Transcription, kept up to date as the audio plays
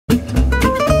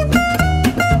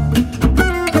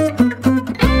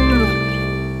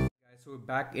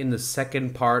back in the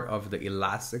second part of the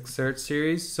Elasticsearch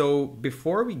series. So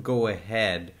before we go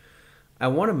ahead, I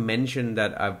want to mention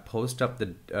that I've posted up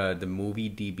the movie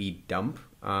DB dump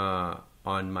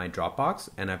on my Dropbox,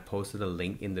 and I've posted a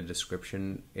link in the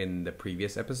description in the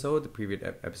previous episode,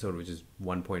 which is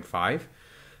 1.5.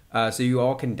 So you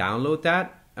all can download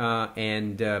that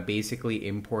and basically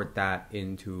import that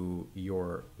into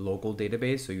your local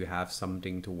database so you have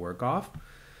something to work off.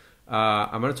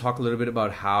 I'm going to talk a little bit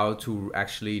about how to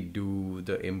actually do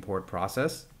the import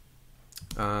process.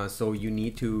 So you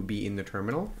need to be in the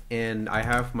terminal, and I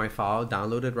have my file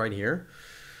downloaded right here.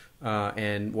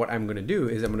 And what I'm going to do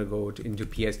is I'm going to go into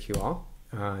PSQL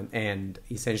and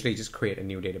essentially just create a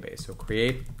new database. So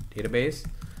create database,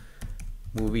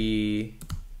 movie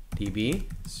DB,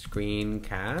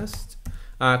 screencast.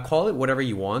 Call it whatever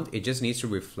you want. It just needs to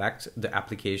reflect the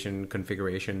application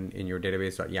configuration in your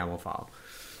database.yaml file.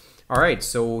 All right,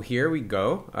 so here we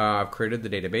go. I've created the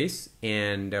database,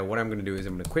 and what I'm going to do is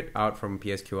I'm going to quit out from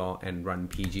PSQL and run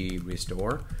pg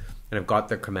restore. And I've got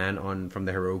the command on from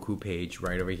the Heroku page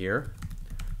right over here.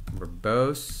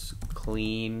 Verbose,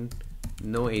 clean,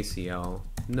 no ACL,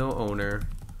 no owner,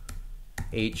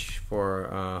 H for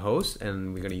host,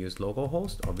 and we're going to use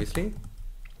localhost, obviously.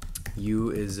 U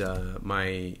is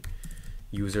my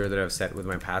user that I've set with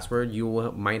my password.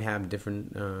 You might have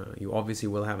different, you obviously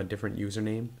will have a different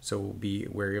username, so be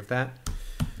wary of that.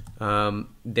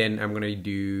 Then I'm going to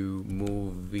do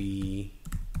movie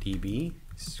DB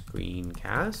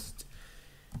screencast,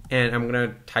 and I'm going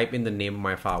to type in the name of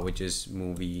my file, which is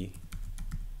movie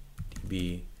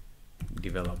DB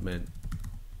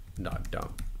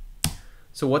development.dump.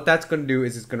 So what that's going to do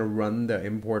is it's going to run the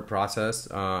import process.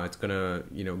 It's going to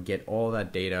get all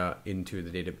that data into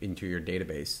your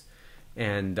database,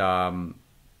 and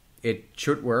it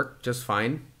should work just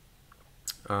fine.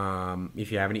 If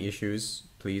you have any issues,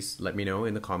 please let me know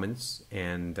in the comments,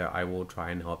 and I will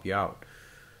try and help you out.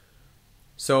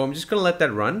 So I'm just going to let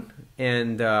that run,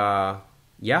 and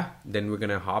yeah, then we're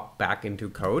going to hop back into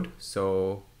code.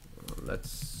 So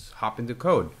let's hop into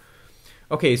code.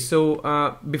 Okay,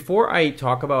 so before I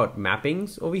talk about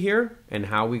mappings over here and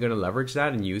how we're going to leverage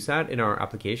that and use that in our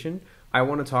application, I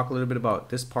want to talk a little bit about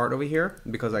this part over here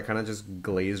because I kind of just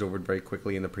glazed over it very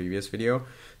quickly in the previous video.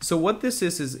 So what this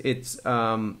is it's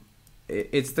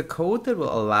the code that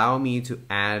will allow me to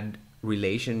add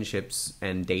relationships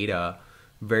and data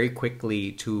very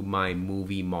quickly to my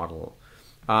movie model.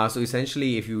 So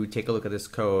essentially, if you take a look at this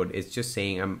code, it's just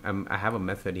saying I have a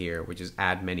method here which is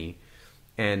add many.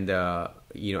 And I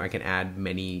can add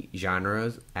many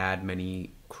genres, add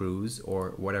many crews,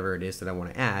 or whatever it is that I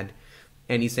want to add.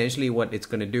 And essentially what it's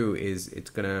going to do is it's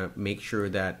going to make sure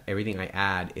that everything I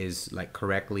add is like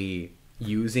correctly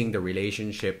using the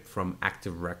relationship from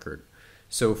active record.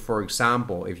 So for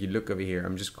example, if you look over here,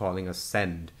 I'm just calling a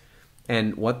send.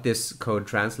 And what this code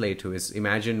translates to is,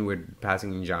 imagine we're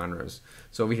passing in genres.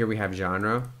 So over here we have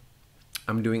genre.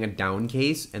 I'm doing a down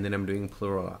case, and then I'm doing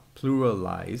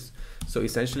pluralize. So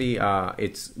essentially,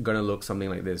 it's gonna look something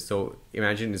like this. So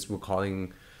imagine we're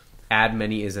calling add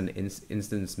many is an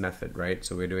instance method, right?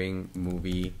 So we're doing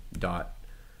movie dot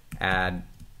add,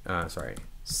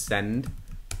 send,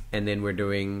 and then we're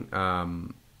doing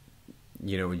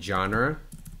genre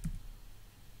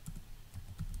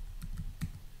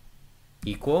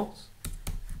equals,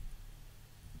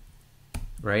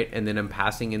 right? And then I'm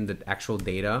passing in the actual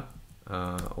data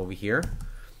over here.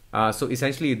 So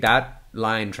essentially that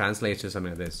line translates to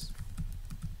something like this,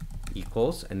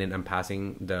 equals, and then I'm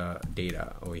passing the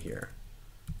data over here.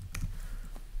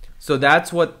 So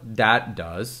that's what that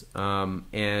does.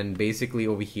 And basically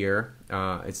over here,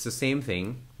 it's the same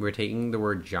thing. We're taking the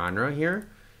word genre here,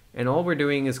 and all we're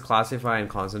doing is classify and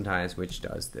constantize, which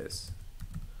does this.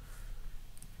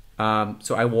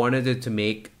 So I wanted it to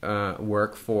make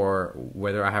work for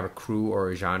whether I have a crew or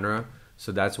a genre.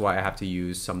 So that's why I have to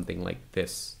use something like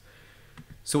this.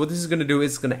 So what this is going to do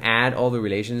is it's going to add all the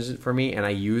relations for me, and I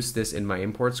use this in my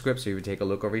import script. So if you take a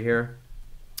look over here,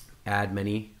 add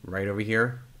many right over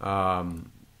here. I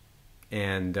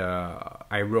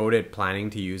wrote it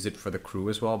planning to use it for the crew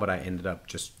as well, but I ended up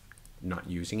just not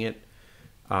using it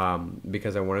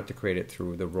because I wanted to create it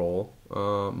through the role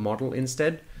model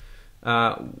instead.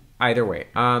 Either way,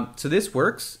 so this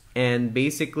works, and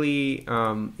basically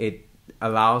it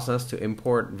allows us to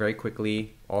import very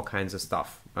quickly all kinds of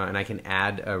stuff, and I can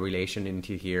add a relation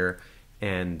into here,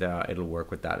 and it'll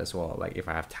work with that as well, like if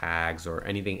I have tags or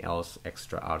anything else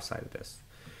extra outside of this.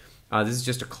 This is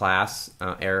just a class,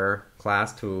 error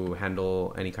class, to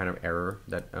handle any kind of error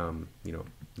that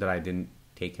that I didn't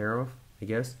take care of, I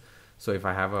guess. So if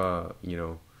I have a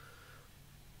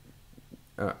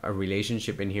a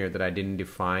relationship in here that I didn't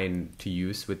define to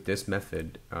use with this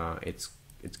method, it's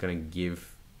going to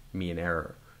give me an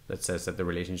error that says that the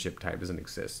relationship type doesn't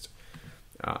exist.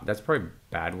 That's probably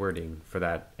bad wording for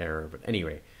that error, but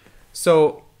anyway.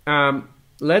 So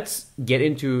let's get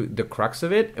into the crux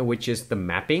of it, which is the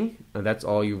mapping. That's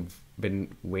all you've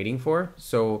been waiting for.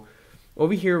 So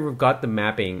over here we've got the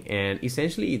mapping, and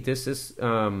essentially this is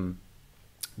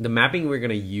the mapping we're going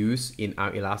to use in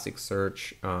our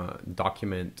Elasticsearch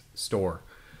document store.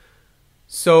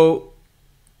 So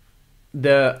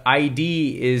the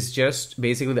ID is just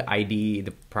basically the ID,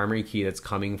 the primary key that's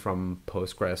coming from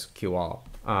PostgreSQL,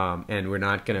 and we're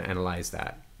not going to analyze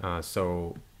that.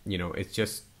 So, you know, it's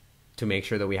just to make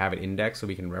sure that we have an index so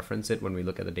we can reference it when we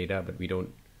look at the data, but we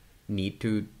don't need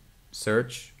to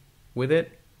search with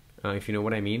it, if you know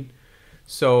what I mean.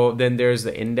 So then there's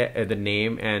the index, the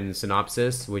name and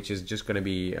synopsis, which is just going to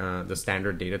be the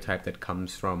standard data type that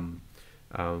comes from,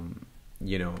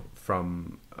 you know,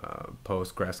 from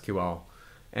PostgreSQL.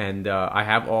 And I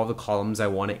have all the columns I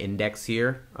want to index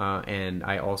here, and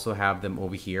I also have them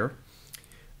over here.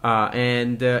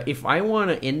 And if I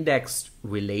want to index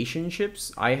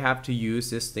relationships, I have to use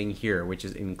this thing here, which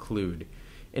is include.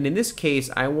 And in this case,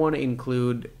 I want to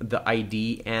include the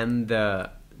ID and the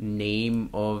name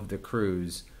of the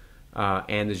cruise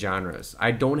and the genres.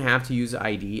 I don't have to use the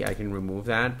ID, I can remove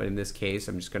that, but in this case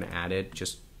I'm just going to add it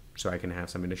just so I can have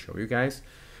something to show you guys.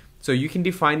 So you can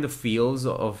define the fields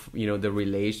of, you know, the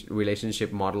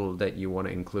relationship model that you want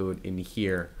to include in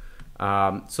here.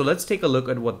 So let's take a look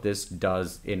at what this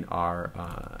does in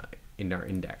our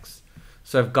index.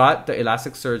 So I've got the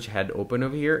Elasticsearch head open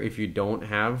over here. If you don't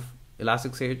have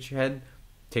Elasticsearch head,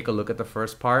 take a look at the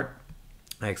first part.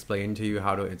 I explained to you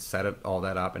how to set it, all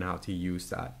that up and how to use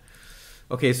that.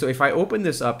 Okay, so if I open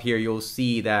this up here, you'll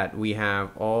see that we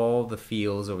have all the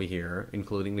fields over here,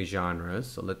 including the genres.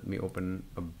 So let me open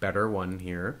a better one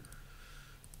here.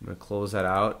 I'm gonna close that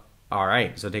out. All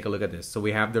right, so take a look at this. So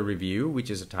we have the review, which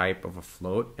is a type of a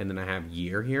float, and then I have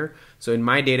year here. So in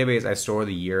my database, I store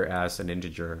the year as an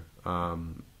integer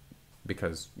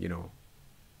because, you know,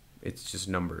 it's just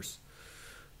numbers.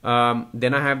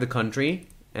 Then I have the country,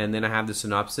 and then I have the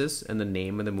synopsis and the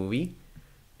name of the movie.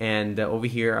 And over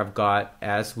here I've got,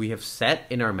 as we have set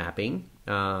in our mapping,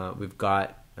 we've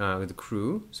got the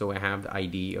crew. So I have the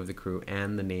ID of the crew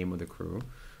and the name of the crew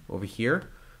over here.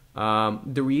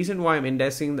 The reason why I'm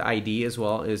indexing the ID as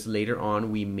well is later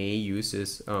on we may use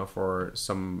this for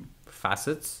some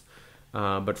facets.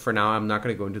 But for now I'm not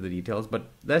going to go into the details. But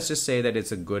let's just say that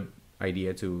it's a good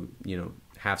idea to, you know,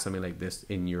 have something like this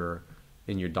in your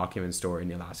document store in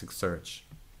Elasticsearch.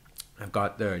 I've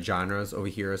got the genres over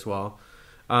here as well.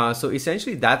 So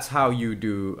essentially that's how you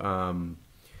do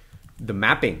the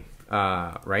mapping,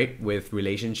 right, with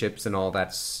relationships and all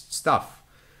that stuff.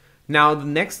 Now the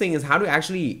next thing is how to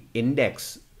actually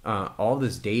index all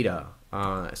this data.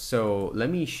 So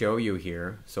let me show you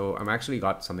here. So I'm actually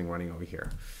got something running over here.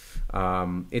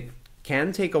 It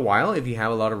can take a while if you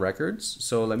have a lot of records.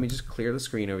 So let me just clear the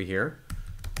screen over here.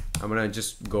 I'm gonna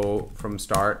just go from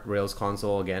start Rails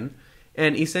console again.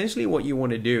 And essentially what you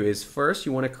want to do is first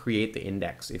you want to create the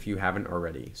index if you haven't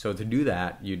already. So to do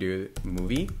that, you do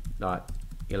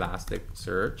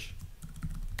movie.elasticsearch,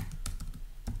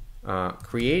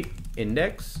 create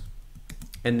index,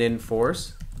 and then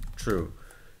force true.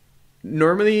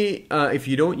 Normally, if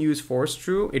you don't use force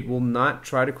true, it will not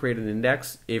try to create an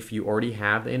index if you already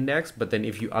have the index. But then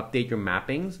if you update your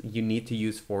mappings, you need to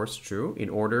use force true in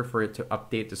order for it to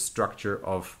update the structure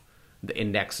of the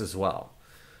index as well.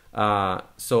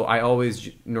 So I always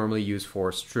normally use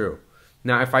force true.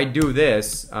 Now if I do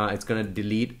this, it's going to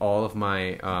delete all of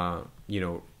my, you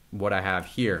know, what I have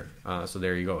here. So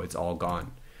there you go, it's all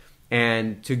gone.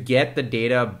 And to get the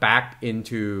data back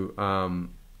into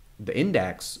the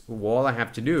index, all I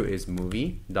have to do is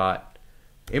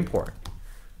movie.import.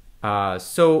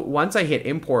 So once I hit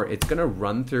import, it's going to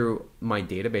run through my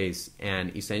database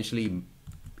and essentially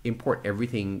import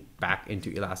everything back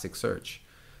into Elasticsearch.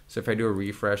 So if I do a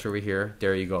refresh over here,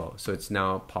 there you go. So it's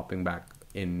now popping back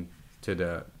into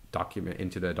the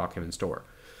document store.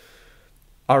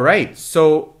 All right,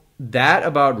 so that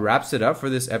about wraps it up for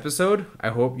this episode. I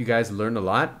hope you guys learned a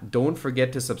lot. Don't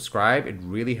forget to subscribe. It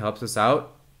really helps us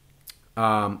out.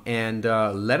 And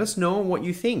let us know what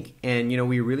you think. And, you know,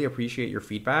 we really appreciate your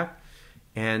feedback.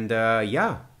 And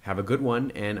yeah, have a good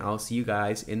one. And I'll see you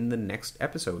guys in the next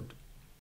episode.